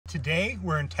Today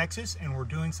we're in Texas and we're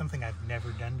doing something I've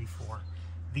never done before.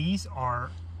 These are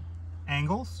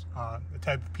angles, a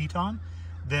type of piton,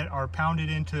 that are pounded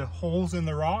into holes in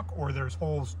the rock, or there's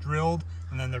holes drilled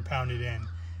and then they're pounded in.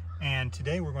 And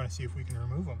today we're going to see if we can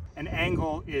remove them. An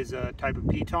angle is a type of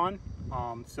piton,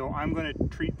 so I'm going to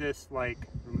treat this like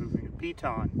removing a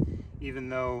piton, even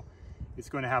though it's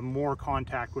going to have more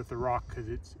contact with the rock because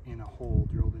it's in a hole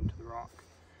drilled into the rock.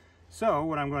 So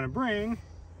what I'm going to bring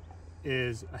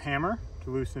is a hammer to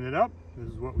loosen it up.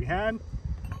 This is what we had.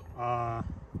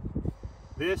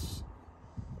 This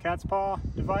cat's paw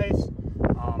device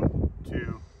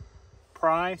to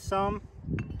pry some.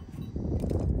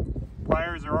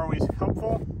 Pliers are always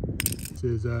helpful. This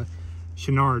is a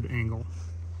Chenard angle.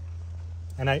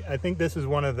 And I think this is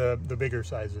one of the bigger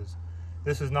sizes.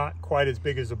 This is not quite as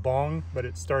big as a bong, but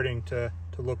it's starting to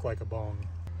look like a bong.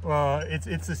 Well,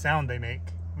 it's the sound they make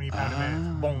when you pound them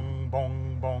in. It's bong,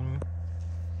 bong, bong.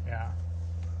 Yeah.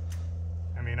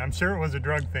 I mean, I'm sure it was a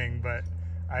drug thing, but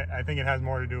I think it has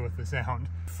more to do with the sound.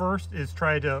 First is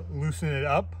try to loosen it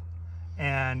up,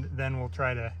 and then we'll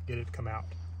try to get it to come out.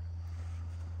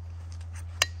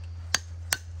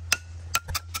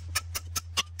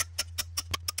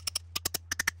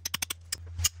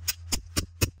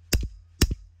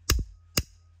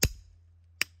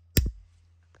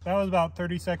 That was about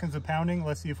 30 seconds of pounding.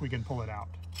 Let's see if we can pull it out.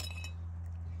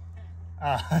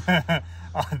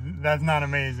 That's not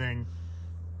amazing.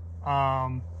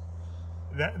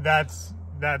 That's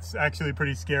actually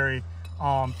pretty scary.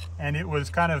 And it was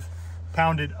kind of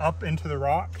pounded up into the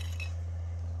rock.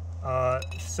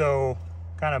 So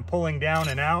kind of pulling down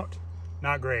and out,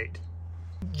 not great.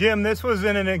 Jim, this was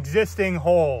in an existing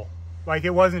hole, like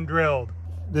it wasn't drilled.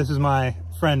 This is my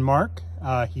friend Mark.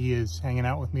 He is hanging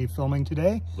out with me filming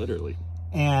today. Literally.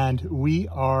 And we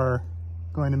are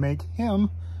going to make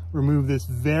him remove this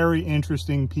very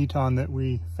interesting piton that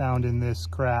we found in this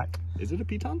crack. Is it a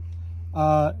piton?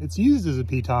 It's used as a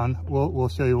piton. We'll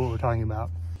show you what we're talking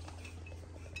about.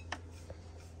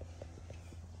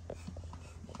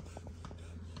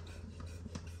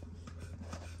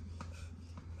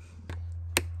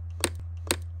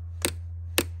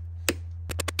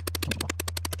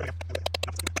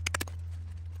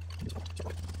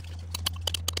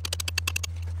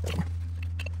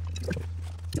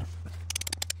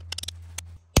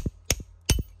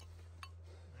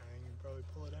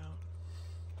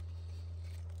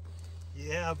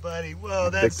 Yeah, buddy. Whoa,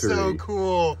 that's so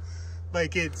cool.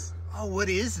 Like it's, oh, what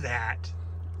is that?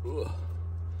 Ugh.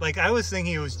 Like I was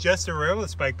thinking it was just a railroad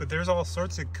spike, but there's all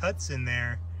sorts of cuts in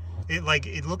there. It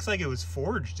looks like it was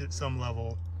forged at some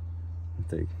level.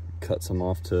 They cut some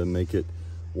off to make it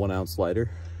 1 ounce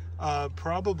lighter.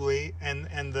 Probably,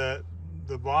 and the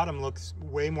bottom looks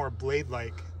way more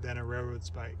blade-like than a railroad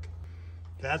spike.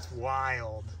 That's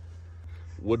wild.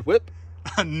 Wood whip?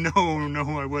 No,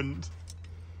 I wouldn't.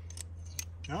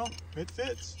 No, it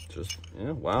fits. Just,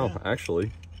 yeah, wow, yeah.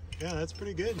 Actually. Yeah, that's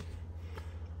pretty good.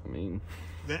 I mean.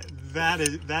 That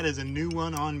is a new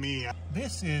one on me.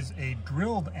 This is a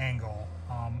drilled angle.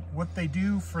 What they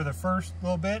do for the first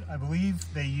little bit, I believe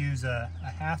they use a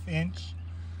 1/2 inch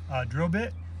drill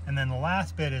bit, and then the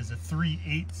last bit is a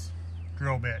 3/8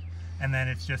 drill bit, and then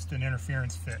it's just an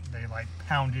interference fit. They like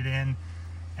pound it in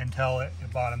until it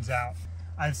bottoms out.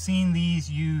 I've seen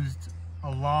these used a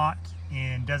lot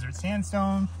in desert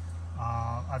sandstone.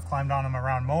 I've climbed on them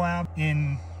around Moab.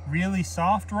 In really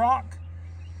soft rock,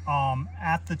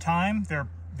 at the time,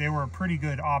 they were a pretty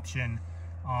good option.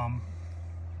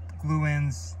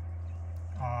 Glue-ins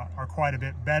are quite a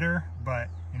bit better, but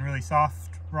in really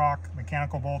soft rock,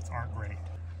 mechanical bolts aren't great.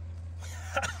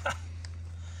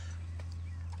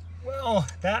 Well,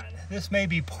 this may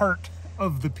be part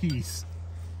of the piece.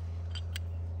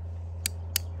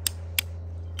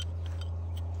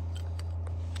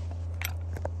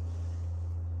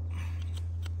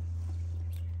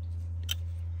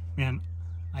 Man,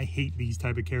 I hate these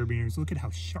type of carabiners. Look at how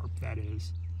sharp that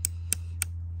is.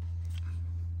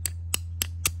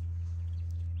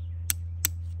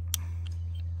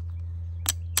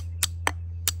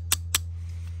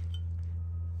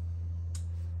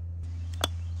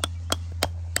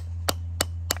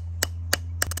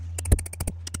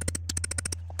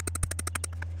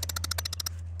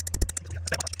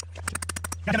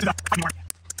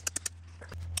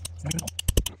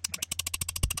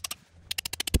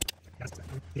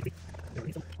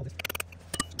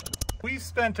 We've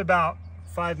spent about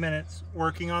 5 minutes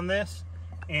working on this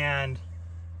and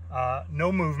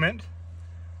no movement.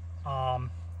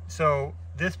 So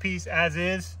this piece as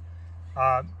is,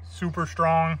 super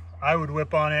strong. I would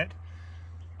whip on it,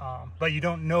 but you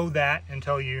don't know that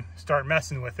until you start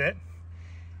messing with it.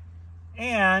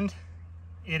 and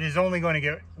it is only going to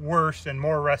get worse and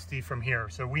more rusty from here.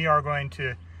 So we are going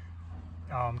to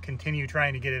continue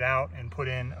trying to get it out and put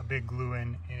in a big glue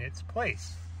in its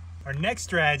place. Our next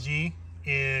strategy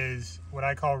is what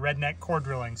I call redneck core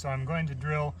drilling. So I'm going to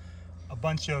drill a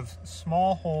bunch of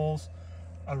small holes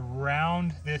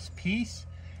around this piece,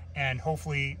 and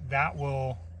hopefully that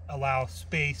will allow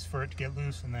space for it to get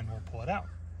loose, and then we'll pull it out.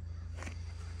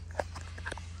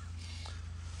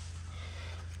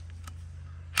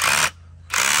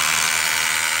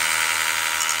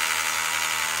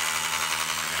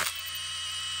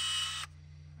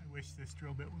 I wish this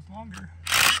drill bit was longer.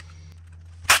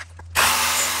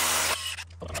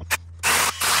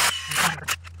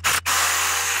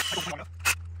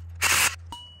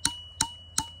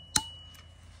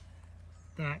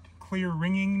 That clear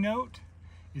ringing note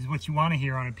is what you want to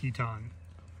hear on a piton.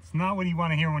 It's not what you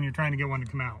want to hear when you're trying to get one to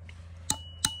come out.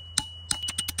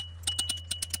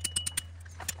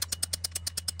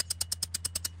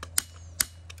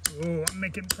 Oh, I'm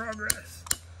making progress.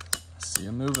 See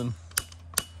you moving.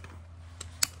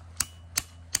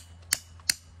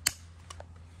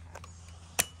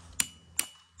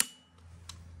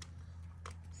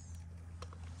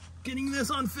 Getting this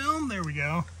on film, there we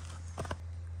go.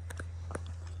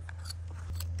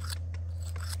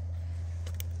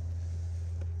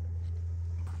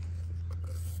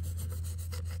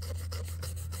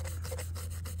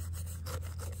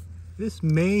 This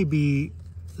may be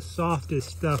the softest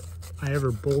stuff I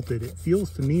ever bolted. It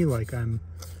feels to me like I'm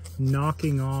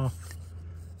knocking off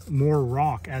more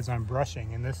rock as I'm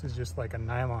brushing, and this is just like a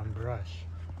nylon brush.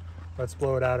 Let's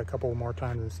blow it out a couple more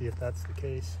times and see if that's the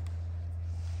case.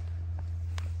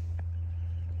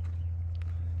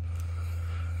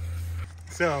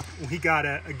 So we got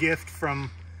a gift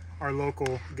from our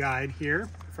local guide here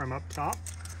from up top.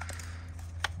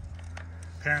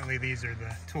 Apparently these are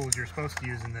the tools you're supposed to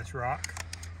use in this rock.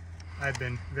 I've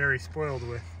been very spoiled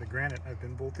with the granite I've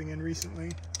been bolting in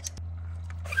recently.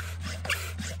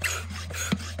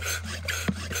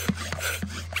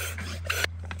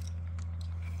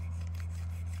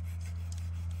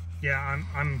 Yeah,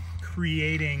 I'm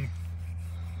creating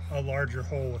a larger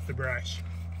hole with the brush,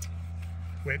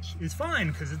 which is fine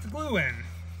because it's glue in.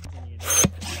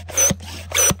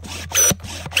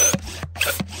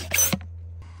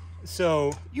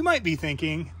 So you might be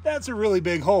thinking, that's a really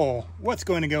big hole. What's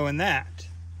going to go in that?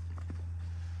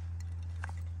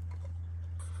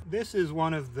 This is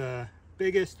one of the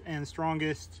biggest and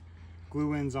strongest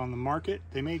glue ins on the market.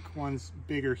 They make ones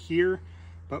bigger here,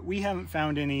 but we haven't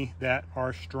found any that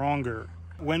are stronger.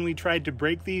 When we tried to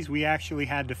break these, we actually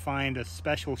had to find a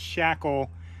special shackle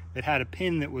that had a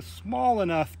pin that was small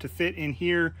enough to fit in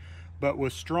here, but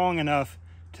was strong enough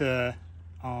to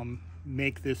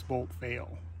make this bolt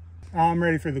fail. I'm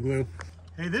ready for the glue.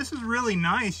 Hey, this is really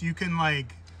nice. You can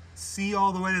like see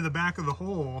all the way to the back of the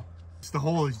hole. The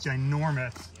hole is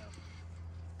ginormous.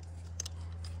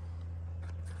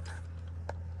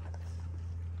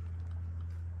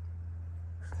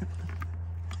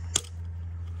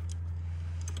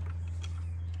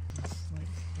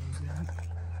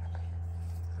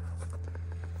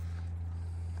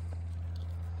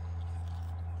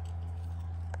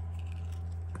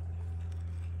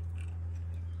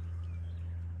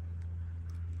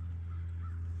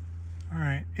 All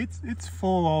right, it's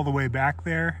full all the way back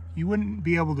there. You wouldn't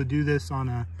be able to do this on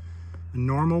a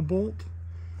normal bolt,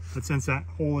 but since that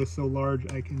hole is so large,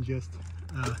 I can just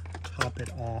top it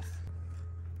off.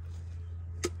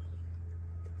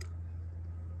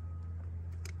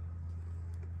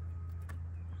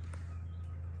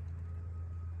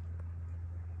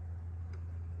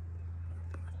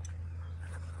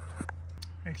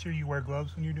 Make sure you wear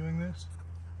gloves when you're doing this.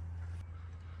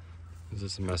 Is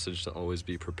this a message to always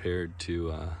be prepared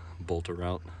to bolt a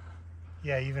route?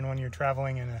 Yeah, even when you're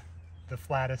traveling in the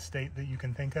flattest state that you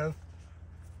can think of.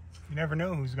 You never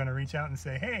know who's going to reach out and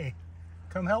say, hey,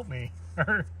 come help me.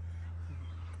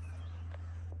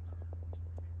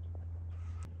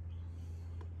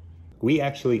 We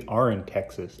actually are in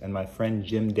Texas, and my friend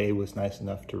Jim Day was nice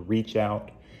enough to reach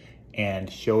out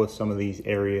and show us some of these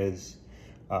areas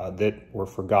that were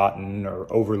forgotten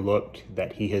or overlooked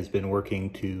that he has been working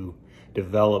to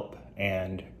develop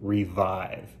and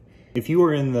revive. If you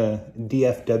are in the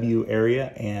DFW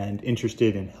area and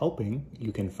interested in helping,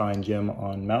 you can find Jim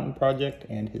on Mountain Project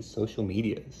and his social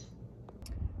medias.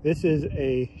 This is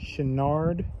a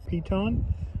Chenard piton,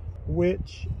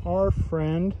 which our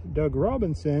friend Doug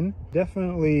Robinson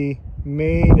definitely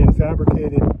made and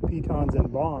fabricated pitons in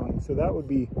Bonn. So that would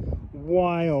be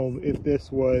wild if this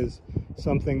was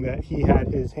something that he had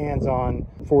his hands on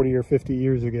 40 or 50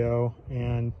 years ago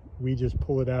and we just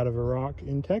pull it out of a rock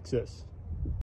in Texas.